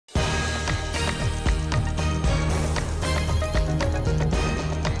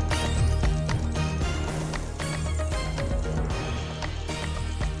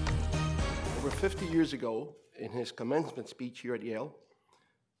years ago, in his commencement speech here at Yale,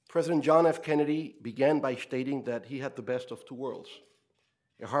 President John F. Kennedy began by stating that he had the best of two worlds,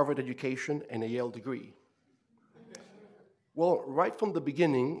 a Harvard education and a Yale degree. Well, right from the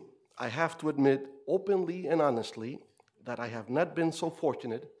beginning, I have to admit openly and honestly that I have not been so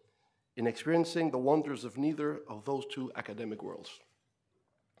fortunate in experiencing the wonders of neither of those two academic worlds.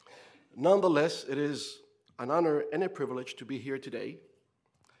 Nonetheless, it is an honor and a privilege to be here today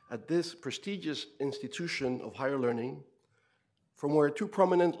at this prestigious institution of higher learning from where two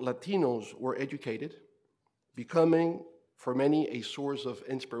prominent Latinos were educated, becoming, for many, a source of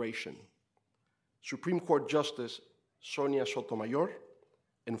inspiration. Supreme Court Justice Sonia Sotomayor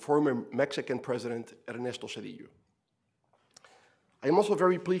and former Mexican President Ernesto Zedillo. I am also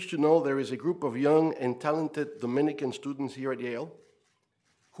very pleased to know there is a group of young and talented Dominican students here at Yale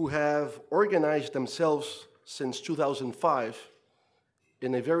who have organized themselves since 2005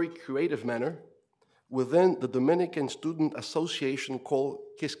 in a very creative manner within the Dominican Student Association called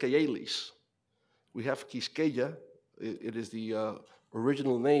Quisqueyalis. We have Quisqueya, it is the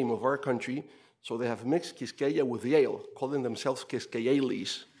original name of our country, so they have mixed Quisqueya with Yale, calling themselves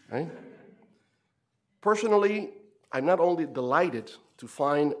Quisqueyalis, right? Personally, I'm not only delighted to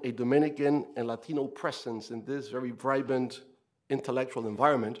find a Dominican and Latino presence in this very vibrant intellectual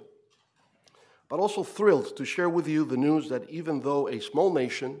environment, but also thrilled to share with you the news that even though a small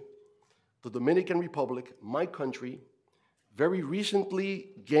nation, the Dominican Republic, my country, very recently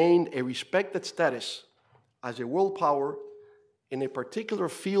gained a respected status as a world power in a particular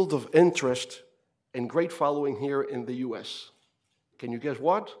field of interest and great following here in the US. Can you guess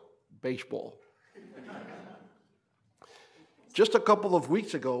what? Baseball. Just a couple of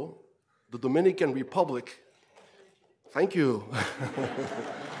weeks ago, the Dominican Republic, thank you.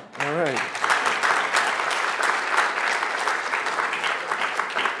 All right.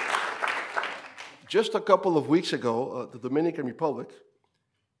 Just a couple of weeks ago, the Dominican Republic,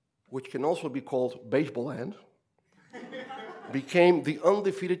 which can also be called Baseball Land, became the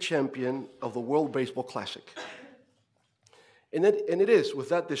undefeated champion of the World Baseball Classic. And it is with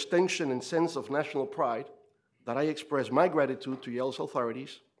that distinction and sense of national pride that I express my gratitude to Yale's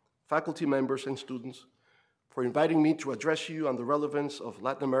authorities, faculty members, and students for inviting me to address you on the relevance of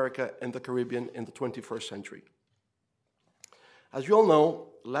Latin America and the Caribbean in the 21st century. As you all know,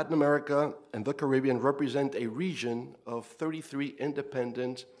 Latin America and the Caribbean represent a region of 33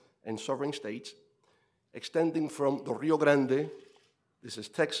 independent and sovereign states, extending from the Rio Grande, this is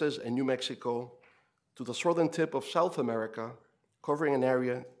Texas and New Mexico, to the southern tip of South America, covering an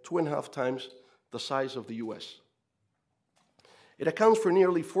area 2.5 times the size of the US. It accounts for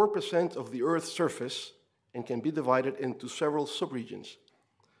nearly 4% of the Earth's surface and can be divided into several subregions,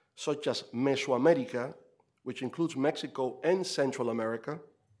 such as Mesoamerica, which includes Mexico and Central America,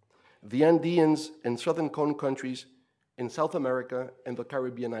 the Andeans and Southern Cone countries in South America and the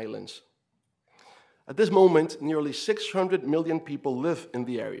Caribbean islands. At this moment, nearly 600 million people live in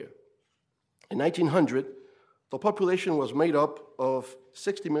the area. In 1900, the population was made up of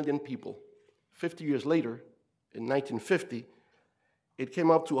 60 million people. 50 years later, in 1950, it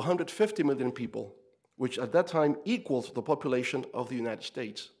came up to 150 million people, which at that time equals the population of the United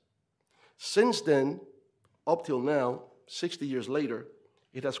States. Since then, up till now, 60 years later,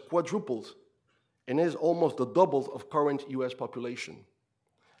 it has quadrupled and is almost the double of current US population.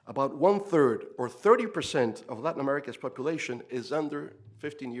 About 1/3 or 30% of Latin America's population is under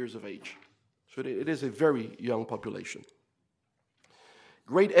 15 years of age. So it is a very young population.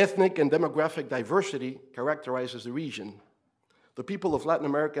 Great ethnic and demographic diversity characterizes the region. The people of Latin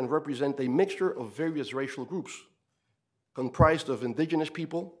America represent a mixture of various racial groups, comprised of indigenous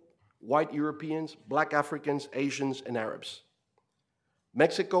people, white Europeans, black Africans, Asians, and Arabs.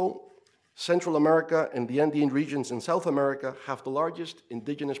 Mexico, Central America, and the Andean regions in South America have the largest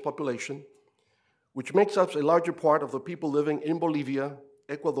indigenous population, which makes up a larger part of the people living in Bolivia,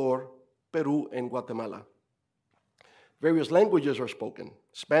 Ecuador, Peru, and Guatemala. Various languages are spoken: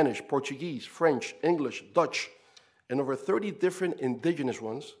 Spanish, Portuguese, French, English, Dutch, and over 30 different indigenous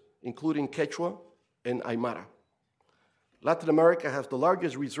ones, including Quechua and Aymara. Latin America has the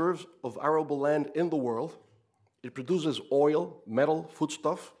largest reserves of arable land in the world. It produces oil, metal,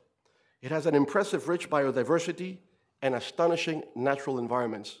 foodstuff. It has an impressive rich biodiversity and astonishing natural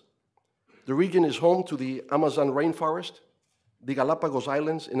environments. The region is home to the Amazon rainforest, the Galapagos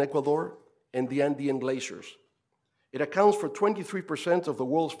Islands in Ecuador, and the Andean glaciers. It accounts for 23% of the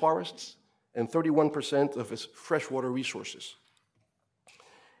world's forests and 31% of its freshwater resources.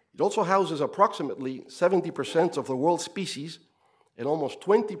 It also houses approximately 70% of the world's species and almost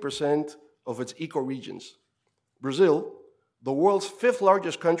 20% of its ecoregions. Brazil, the world's fifth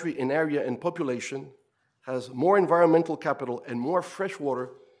largest country in area and population, has more environmental capital and more fresh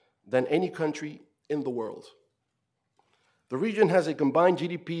water than any country in the world. The region has a combined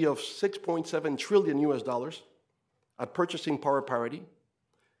GDP of 6.7 trillion US dollars at purchasing power parity.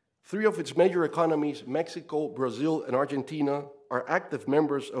 Three of its major economies, Mexico, Brazil, and Argentina, are active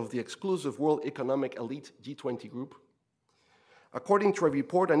members of the exclusive World Economic Elite G20 group. According to a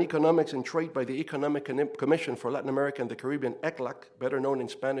report on economics and trade by the Economic Commission for Latin America and the Caribbean, ECLAC, better known in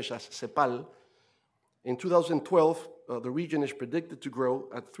Spanish as CEPAL, in 2012, the region is predicted to grow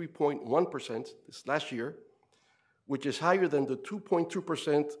at 3.1% this last year, which is higher than the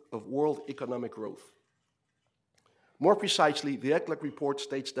 2.2% of world economic growth. More precisely, the ECLAC report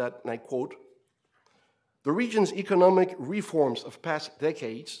states that, and I quote, "The region's economic reforms of past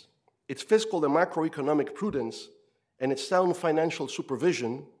decades, its fiscal and macroeconomic prudence, and its sound financial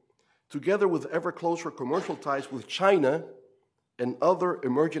supervision, together with ever closer commercial ties with China and other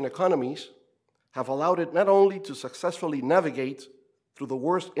emerging economies, have allowed it not only to successfully navigate through the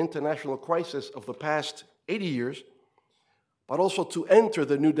worst international crisis of the past 80 years, but also to enter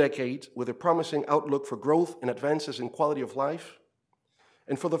the new decade with a promising outlook for growth and advances in quality of life.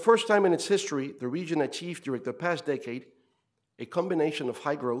 And for the first time in its history, the region achieved during the past decade a combination of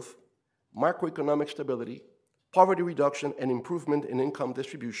high growth, macroeconomic stability, poverty reduction, and improvement in income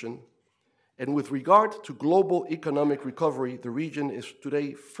distribution. And with regard to global economic recovery, the region is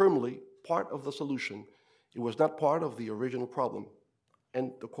today firmly part of the solution. It was not part of the original problem."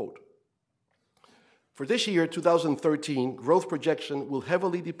 End the quote. For this year, 2013, growth projection will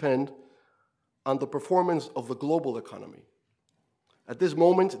heavily depend on the performance of the global economy. At this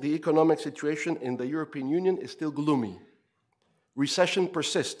moment, the economic situation in the European Union is still gloomy. Recession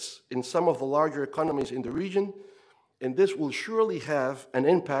persists in some of the larger economies in the region, and this will surely have an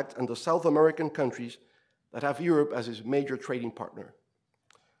impact on the South American countries that have Europe as its major trading partner.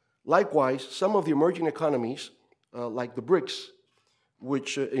 Likewise, some of the emerging economies, like the BRICS,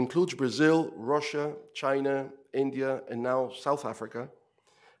 which includes Brazil, Russia, China, India, and now South Africa,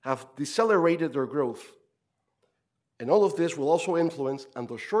 have decelerated their growth. And all of this will also influence on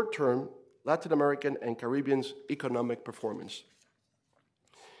the short-term Latin American and Caribbean's economic performance.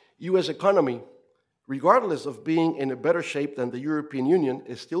 U.S. economy, regardless of being in a better shape than the European Union,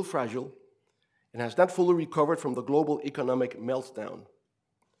 is still fragile and has not fully recovered from the global economic meltdown.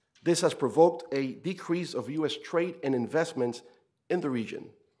 This has provoked a decrease of U.S. trade and investments in the region.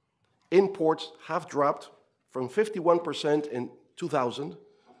 Imports have dropped from 51% in 2000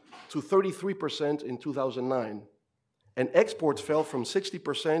 to 33% in 2009, and exports fell from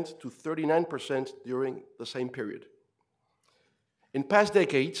 60% to 39% during the same period. In past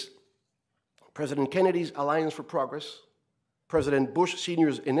decades, President Kennedy's Alliance for Progress, President Bush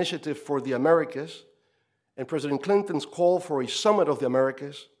Sr.'s Initiative for the Americas, and President Clinton's call for a Summit of the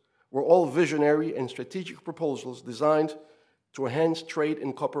Americas were all visionary and strategic proposals designed to enhance trade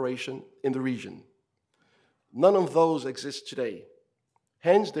and cooperation in the region. None of those exist today.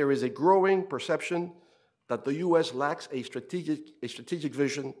 Hence, there is a growing perception that the U.S. lacks a strategic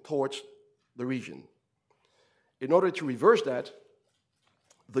vision towards the region. In order to reverse that,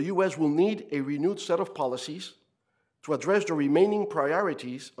 the U.S. will need a renewed set of policies to address the remaining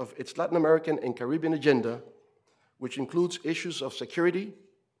priorities of its Latin American and Caribbean agenda, which includes issues of security,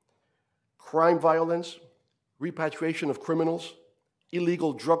 crime violence, repatriation of criminals,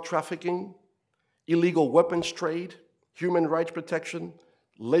 illegal drug trafficking, illegal weapons trade, human rights protection,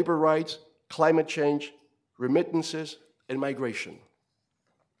 labor rights, climate change, remittances, and migration.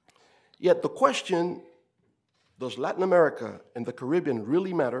 Yet the question, does Latin America and the Caribbean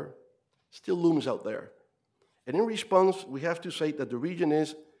really matter, still looms out there. And in response, we have to say that the region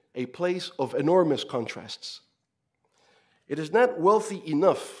is a place of enormous contrasts. It is not wealthy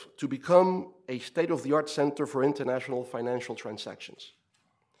enough to become a state-of-the-art center for international financial transactions.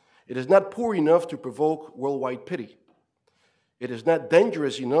 It is not poor enough to provoke worldwide pity. It is not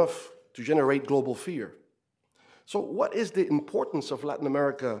dangerous enough to generate global fear. So what is the importance of Latin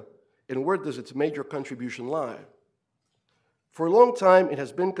America, and where does its major contribution lie? For a long time, it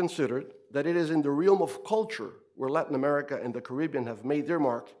has been considered that it is in the realm of culture where Latin America and the Caribbean have made their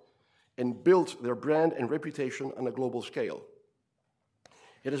mark and built their brand and reputation on a global scale.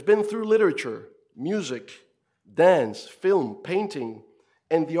 It has been through literature, music, dance, film, painting,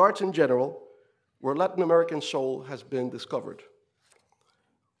 and the arts in general where Latin American soul has been discovered.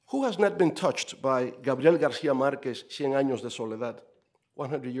 Who has not been touched by Gabriel García Márquez's 100 años de soledad,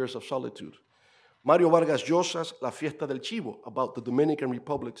 100 years of solitude? Mario Vargas Llosa's La Fiesta del Chivo, about the Dominican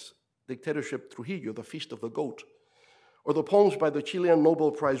Republic's dictatorship Trujillo, the Feast of the Goat, or the poems by the Chilean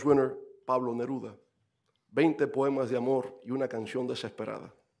Nobel Prize winner Pablo Neruda. 20 poemas de amor y una canción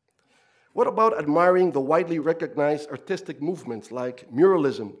desesperada? What about admiring the widely recognized artistic movements like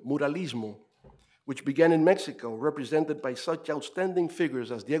muralism, muralismo, which began in Mexico, represented by such outstanding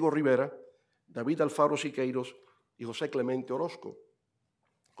figures as Diego Rivera, David Alfaro Siqueiros, y José Clemente Orozco?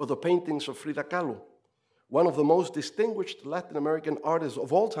 Or the paintings of Frida Kahlo, one of the most distinguished Latin American artists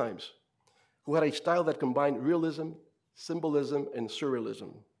of all times, who had a style that combined realism, symbolism, and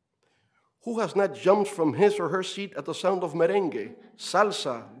surrealism. Who has not jumped from his or her seat at the sound of merengue,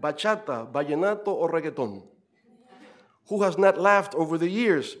 salsa, bachata, vallenato, or reggaeton? Who has not laughed over the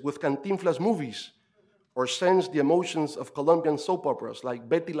years with Cantinflas movies or sensed the emotions of Colombian soap operas like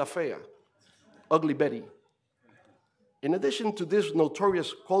Betty la Fea, Ugly Betty? In addition to this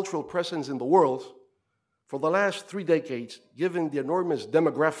notorious cultural presence in the world, for the last 3 decades, given the enormous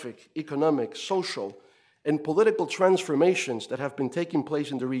demographic, economic, social, and political transformations that have been taking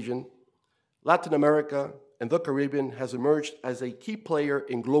place in the region, Latin America and the Caribbean has emerged as a key player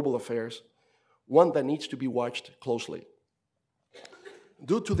in global affairs, one that needs to be watched closely.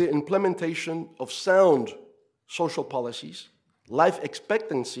 Due to the implementation of sound social policies, life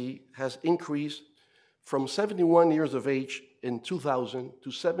expectancy has increased from 71 years of age in 2000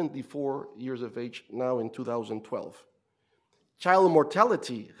 to 74 years of age now in 2012. Child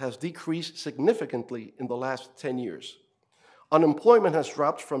mortality has decreased significantly in the last 10 years. Unemployment has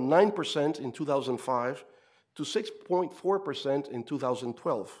dropped from 9% in 2005 to 6.4% in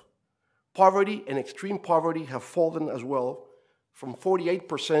 2012. Poverty and extreme poverty have fallen as well, from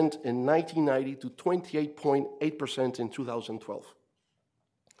 48% in 1990 to 28.8% in 2012.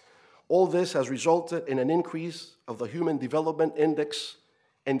 All this has resulted in an increase of the Human Development Index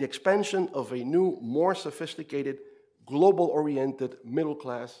and the expansion of a new, more sophisticated, global-oriented middle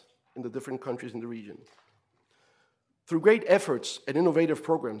class in the different countries in the region. Through great efforts and innovative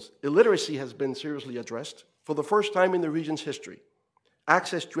programs, illiteracy has been seriously addressed for the first time in the region's history.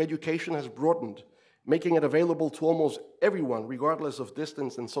 Access to education has broadened, making it available to almost everyone, regardless of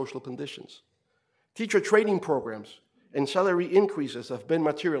distance and social conditions. Teacher training programs and salary increases have been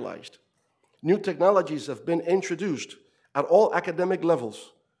materialized. New technologies have been introduced at all academic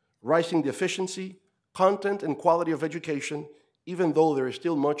levels, raising the efficiency, content, and quality of education, even though there is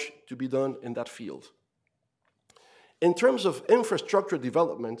still much to be done in that field. In terms of infrastructure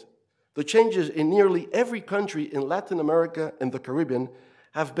development, the changes in nearly every country in Latin America and the Caribbean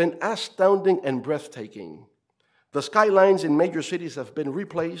have been astounding and breathtaking. The skylines in major cities have been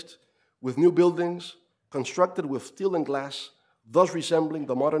replaced with new buildings constructed with steel and glass, thus resembling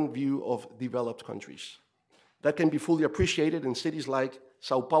the modern view of developed countries. That can be fully appreciated in cities like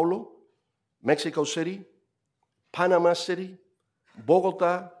Sao Paulo, Mexico City, Panama City,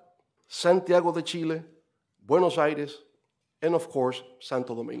 Bogotá, Santiago de Chile, Buenos Aires, and of course,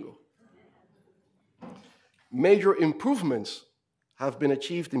 Santo Domingo. Major improvements have been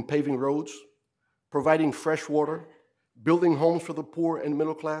achieved in paving roads, providing fresh water, building homes for the poor and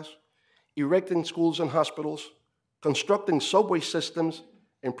middle class, erecting schools and hospitals, constructing subway systems,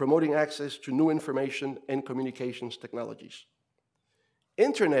 and promoting access to new information and communications technologies.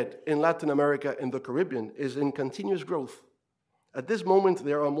 Internet in Latin America and the Caribbean is in continuous growth. At this moment,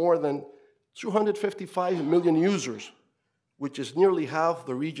 there are more than 255 million users, which is nearly half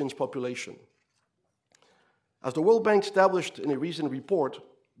the region's population. As the World Bank established in a recent report,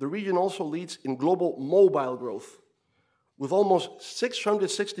 the region also leads in global mobile growth, with almost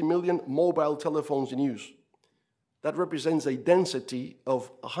 660 million mobile telephones in use. That represents a density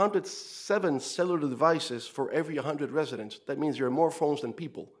of 107 cellular devices for every 100 residents. That means there are more phones than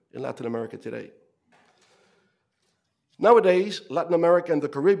people in Latin America today. Nowadays, Latin America and the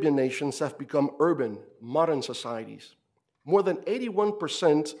Caribbean nations have become urban, modern societies. More than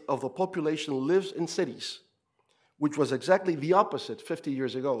 81% of the population lives in cities, which was exactly the opposite 50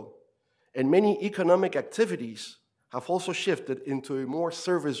 years ago. And many economic activities have also shifted into a more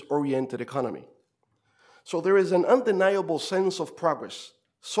service-oriented economy. So there is an undeniable sense of progress,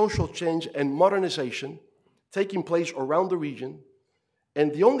 social change, and modernization taking place around the region,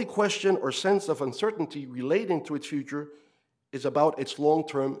 and the only question or sense of uncertainty relating to its future is about its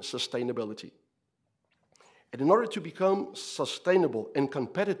long-term sustainability. And in order to become sustainable and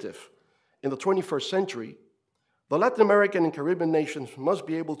competitive in the 21st century, the Latin American and Caribbean nations must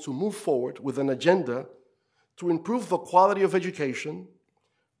be able to move forward with an agenda to improve the quality of education,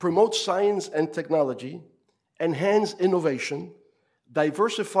 promote science and technology, enhance innovation,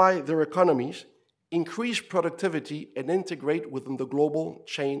 diversify their economies, increase productivity, and integrate within the global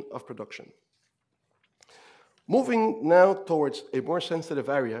chain of production. Moving now towards a more sensitive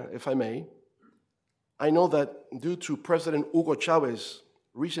area, if I may, I know that due to President Hugo Chávez's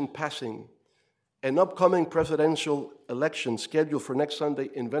recent passing an upcoming presidential election scheduled for next Sunday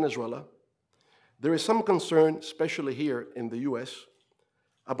in Venezuela, there is some concern, especially here in the US,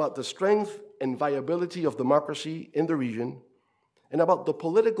 about the strength and viability of democracy in the region and about the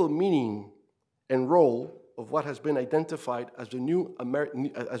political meaning and role of what has been identified as the new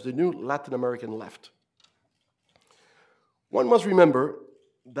Latin American left. One must remember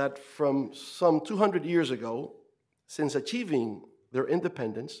that from some 200 years ago, since achieving their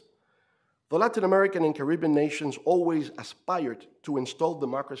independence, the Latin American and Caribbean nations always aspired to install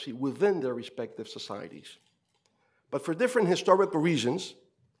democracy within their respective societies. But for different historical reasons,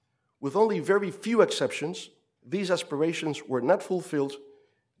 with only very few exceptions, these aspirations were not fulfilled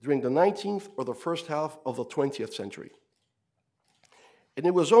during the 19th or the first half of the 20th century. And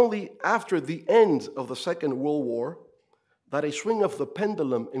it was only after the end of the Second World War that a swing of the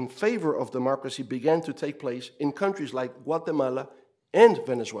pendulum in favor of democracy began to take place in countries like Guatemala and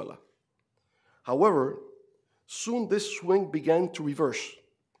Venezuela. However, soon this swing began to reverse.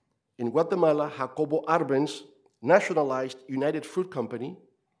 In Guatemala, Jacobo Arbenz nationalized United Fruit Company,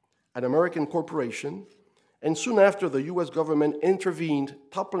 an American corporation, and soon after the US government intervened,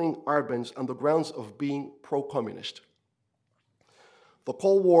 toppling Arbenz on the grounds of being pro-communist. The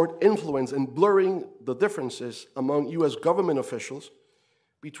Cold War influence in blurring the differences among US government officials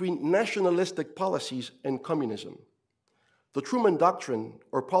between nationalistic policies and communism. The Truman Doctrine,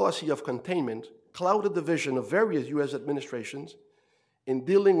 or policy of containment, clouded the vision of various US administrations in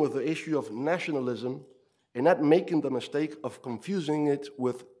dealing with the issue of nationalism and not making the mistake of confusing it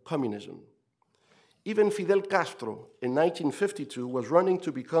with communism. Even Fidel Castro, in 1952, was running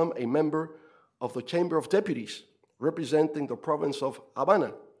to become a member of the Chamber of Deputies, representing the province of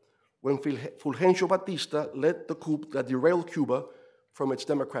Havana, when Fulgencio Batista led the coup that derailed Cuba from its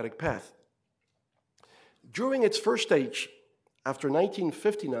democratic path. During its first stage, after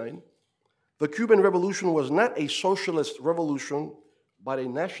 1959, the Cuban Revolution was not a socialist revolution, but a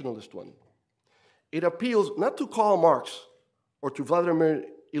nationalist one. It appeals not to Karl Marx or to Vladimir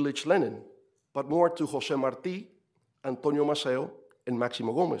Ilyich Lenin, but more to José Martí, Antonio Maceo, and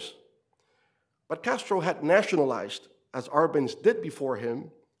Máximo Gómez. But Castro had nationalized, as Arbenz did before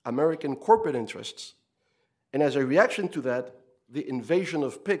him, American corporate interests, and as a reaction to that, the invasion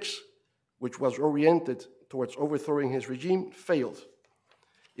of pigs, which was oriented towards overthrowing his regime, failed.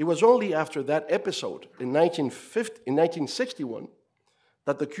 It was only after that episode in 1961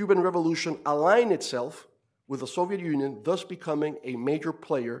 that the Cuban Revolution aligned itself with the Soviet Union, thus becoming a major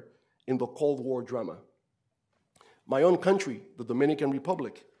player in the Cold War drama. My own country, the Dominican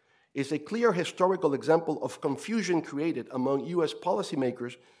Republic, is a clear historical example of confusion created among US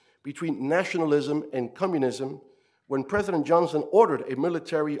policymakers between nationalism and communism when President Johnson ordered a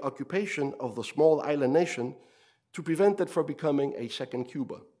military occupation of the small island nation to prevent it from becoming a second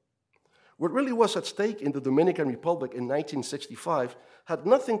Cuba. What really was at stake in the Dominican Republic in 1965 had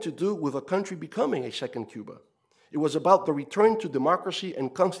nothing to do with a country becoming a second Cuba. It was about the return to democracy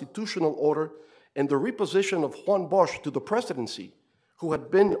and constitutional order and the reposition of Juan Bosch to the presidency, who had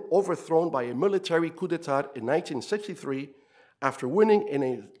been overthrown by a military coup d'etat in 1963 after winning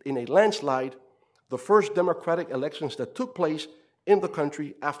in a landslide the first democratic elections that took place in the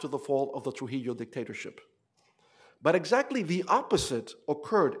country after the fall of the Trujillo dictatorship. But exactly the opposite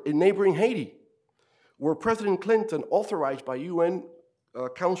occurred in neighboring Haiti, where President Clinton, authorized by UN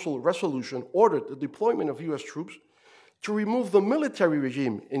Council resolution, ordered the deployment of US troops to remove the military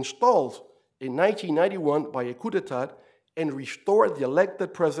regime installed in 1991 by a coup d'etat and restore the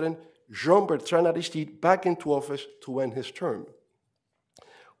elected president, Jean-Bertrand Aristide, back into office to end his term.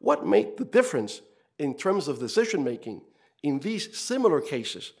 What made the difference in terms of decision-making in these similar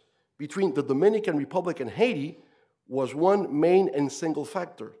cases between the Dominican Republic and Haiti was one main and single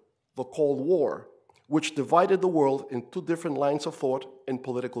factor, the Cold War, which divided the world in two different lines of thought and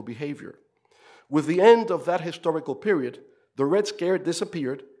political behavior. With the end of that historical period, the Red Scare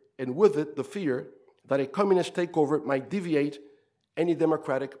disappeared, and with it the fear that a communist takeover might deviate any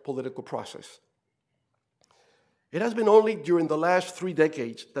democratic political process. It has been only during the last 3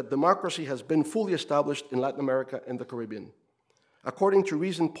 decades that democracy has been fully established in Latin America and the Caribbean. According to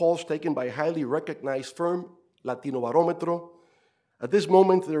recent polls taken by a highly recognized firm, Latino Barometro, at this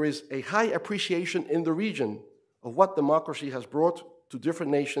moment there is a high appreciation in the region of what democracy has brought to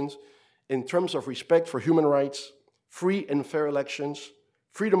different nations in terms of respect for human rights, free and fair elections,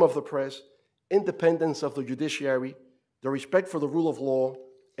 freedom of the press, independence of the judiciary, the respect for the rule of law,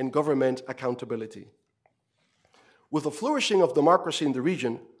 and government accountability. With the flourishing of democracy in the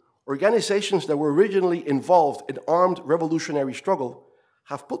region, organizations that were originally involved in armed revolutionary struggle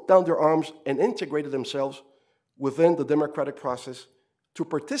have put down their arms and integrated themselves within the democratic process, to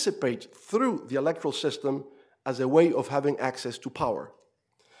participate through the electoral system as a way of having access to power.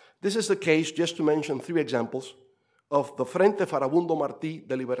 This is the case, just to mention three examples, of the Frente Farabundo Martí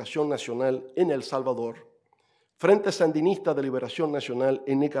de Liberación Nacional in El Salvador, Frente Sandinista de Liberación Nacional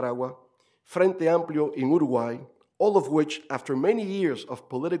in Nicaragua, Frente Amplio in Uruguay, all of which, after many years of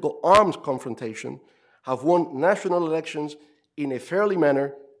political arms confrontation, have won national elections in a fairly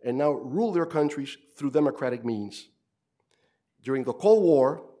manner and now rule their countries through democratic means. During the Cold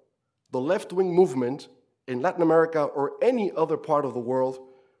War, the left-wing movement in Latin America or any other part of the world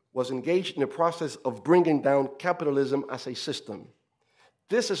was engaged in a process of bringing down capitalism as a system.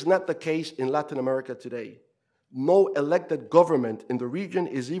 This is not the case in Latin America today. No elected government in the region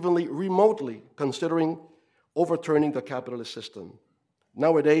is even remotely considering overturning the capitalist system.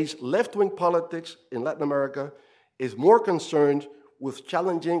 Nowadays, left-wing politics in Latin America is more concerned with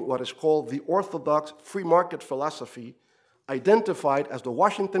challenging what is called the orthodox free market philosophy, identified as the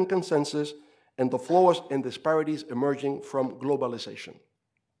Washington Consensus and the flaws and disparities emerging from globalization.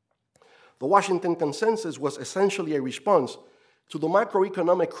 The Washington Consensus was essentially a response to the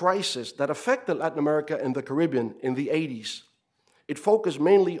macroeconomic crisis that affected Latin America and the Caribbean in the 80s. It focused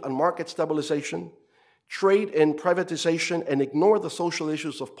mainly on market stabilization, trade and privatization, and ignored the social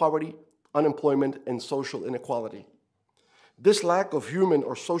issues of poverty, unemployment, and social inequality. This lack of human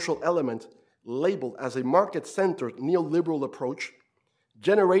or social element, labeled as a market-centered neoliberal approach,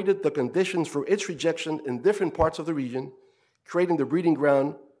 generated the conditions for its rejection in different parts of the region, creating the breeding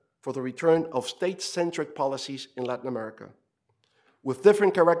ground for the return of state-centric policies in Latin America. With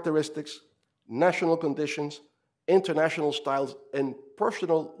different characteristics, national conditions, international styles, and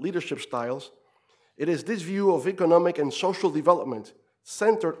personal leadership styles, it is this view of economic and social development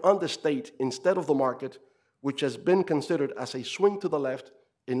centered on the state instead of the market which has been considered as a swing to the left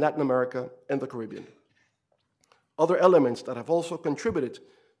in Latin America and the Caribbean. Other elements that have also contributed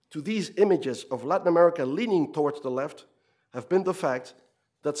to these images of Latin America leaning towards the left have been the fact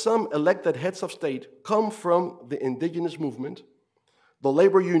that some elected heads of state come from the indigenous movement, the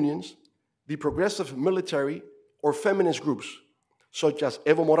labor unions, the progressive military, or feminist groups, such as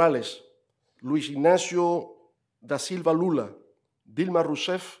Evo Morales, Luis Ignacio da Silva Lula, Dilma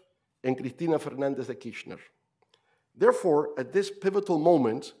Rousseff, and Cristina Fernández de Kirchner. Therefore, at this pivotal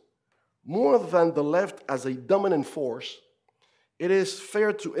moment, more than the left as a dominant force, it is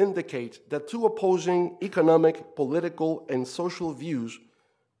fair to indicate that two opposing economic, political, and social views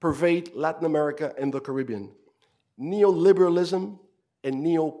pervade Latin America and the Caribbean: neoliberalism and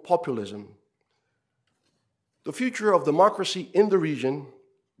neopopulism. The future of democracy in the region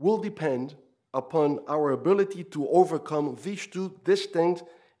will depend upon our ability to overcome these two distinct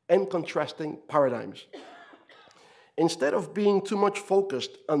and contrasting paradigms. Instead of being too much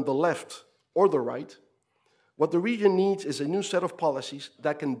focused on the left or the right, what the region needs is a new set of policies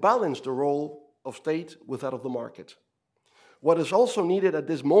that can balance the role of state with that of the market. What is also needed at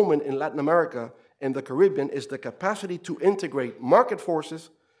this moment in Latin America and the Caribbean is the capacity to integrate market forces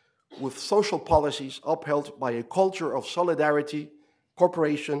with social policies upheld by a culture of solidarity,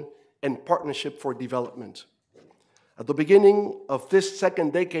 cooperation, and partnership for development. At the beginning of this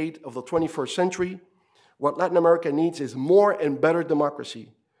second decade of the 21st century, what Latin America needs is more and better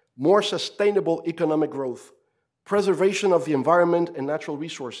democracy, more sustainable economic growth, preservation of the environment and natural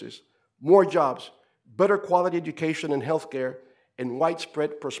resources, more jobs, better quality education and healthcare, and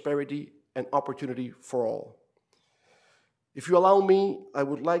widespread prosperity and opportunity for all. If you allow me, I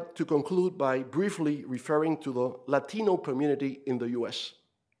would like to conclude by briefly referring to the Latino community in the US.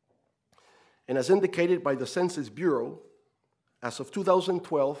 And as indicated by the Census Bureau, as of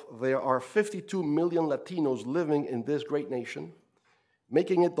 2012, there are 52 million Latinos living in this great nation,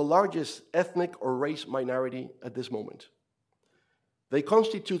 making it the largest ethnic or race minority at this moment. They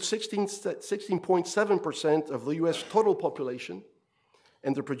constitute 16.7% of the US total population,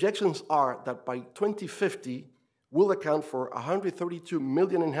 and the projections are that by 2050 will account for 132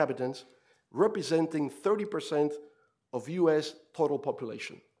 million inhabitants, representing 30% of US total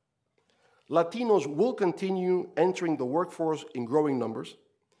population. Latinos will continue entering the workforce in growing numbers.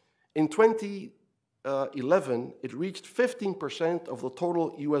 In 2011, it reached 15% of the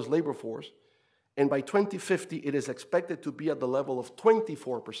total US labor force, and by 2050, it is expected to be at the level of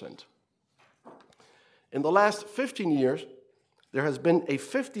 24%. In the last 15 years, there has been a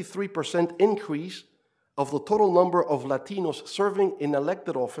 53% increase of the total number of Latinos serving in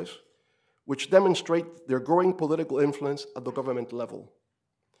elected office, which demonstrate their growing political influence at the government level.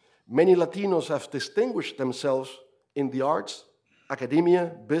 Many Latinos have distinguished themselves in the arts,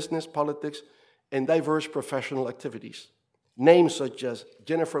 academia, business, politics, and diverse professional activities. Names such as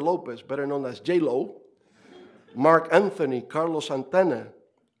Jennifer Lopez, better known as J-Lo, Mark Anthony, Carlos Santana,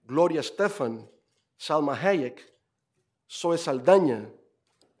 Gloria Estefan, Salma Hayek, Zoe Saldaña,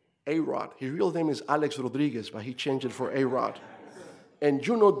 A-Rod. His real name is Alex Rodriguez, but he changed it for A-Rod. And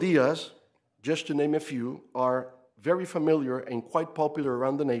Junot Diaz, just to name a few, are very familiar and quite popular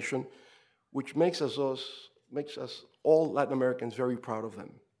around the nation, which makes us all Latin Americans very proud of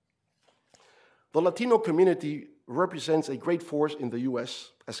them. The Latino community represents a great force in the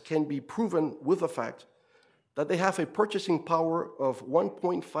US, as can be proven with the fact that they have a purchasing power of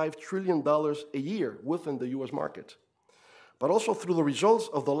 $1.5 trillion a year within the US market, but also through the results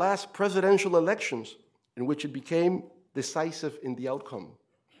of the last presidential elections in which it became decisive in the outcome.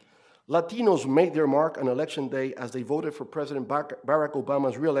 Latinos made their mark on election day as they voted for President Barack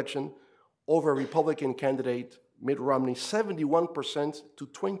Obama's re-election over Republican candidate Mitt Romney, 71% to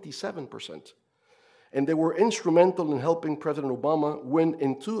 27%. And they were instrumental in helping President Obama win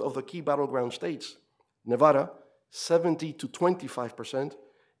in 2 of the key battleground states, Nevada, 70 to 25%,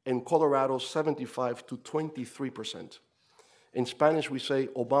 and Colorado, 75 to 23%. In Spanish, we say,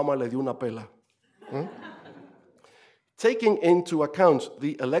 Obama le dio una pela. Taking into account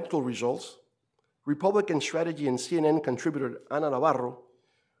the electoral results, Republican strategy and CNN contributor Ana Navarro,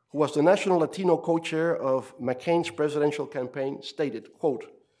 who was the national Latino co-chair of McCain's presidential campaign, stated, quote,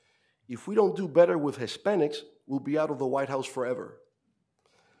 "If we don't do better with Hispanics, we'll be out of the White House forever."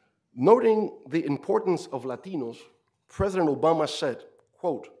 Noting the importance of Latinos, President Obama said,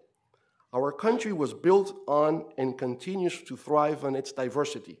 quote, "Our country was built on and continues to thrive on its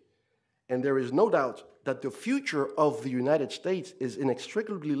diversity, and there is no doubt that the future of the United States is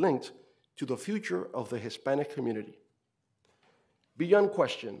inextricably linked to the future of the Hispanic community." Beyond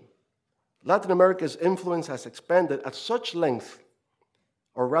question, Latin America's influence has expanded at such length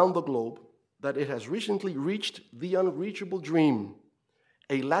around the globe that it has recently reached the unreachable dream,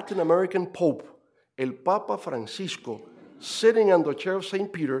 a Latin American Pope, El Papa Francisco, sitting on the chair of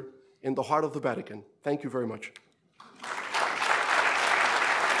St. Peter in the heart of the Vatican. Thank you very much.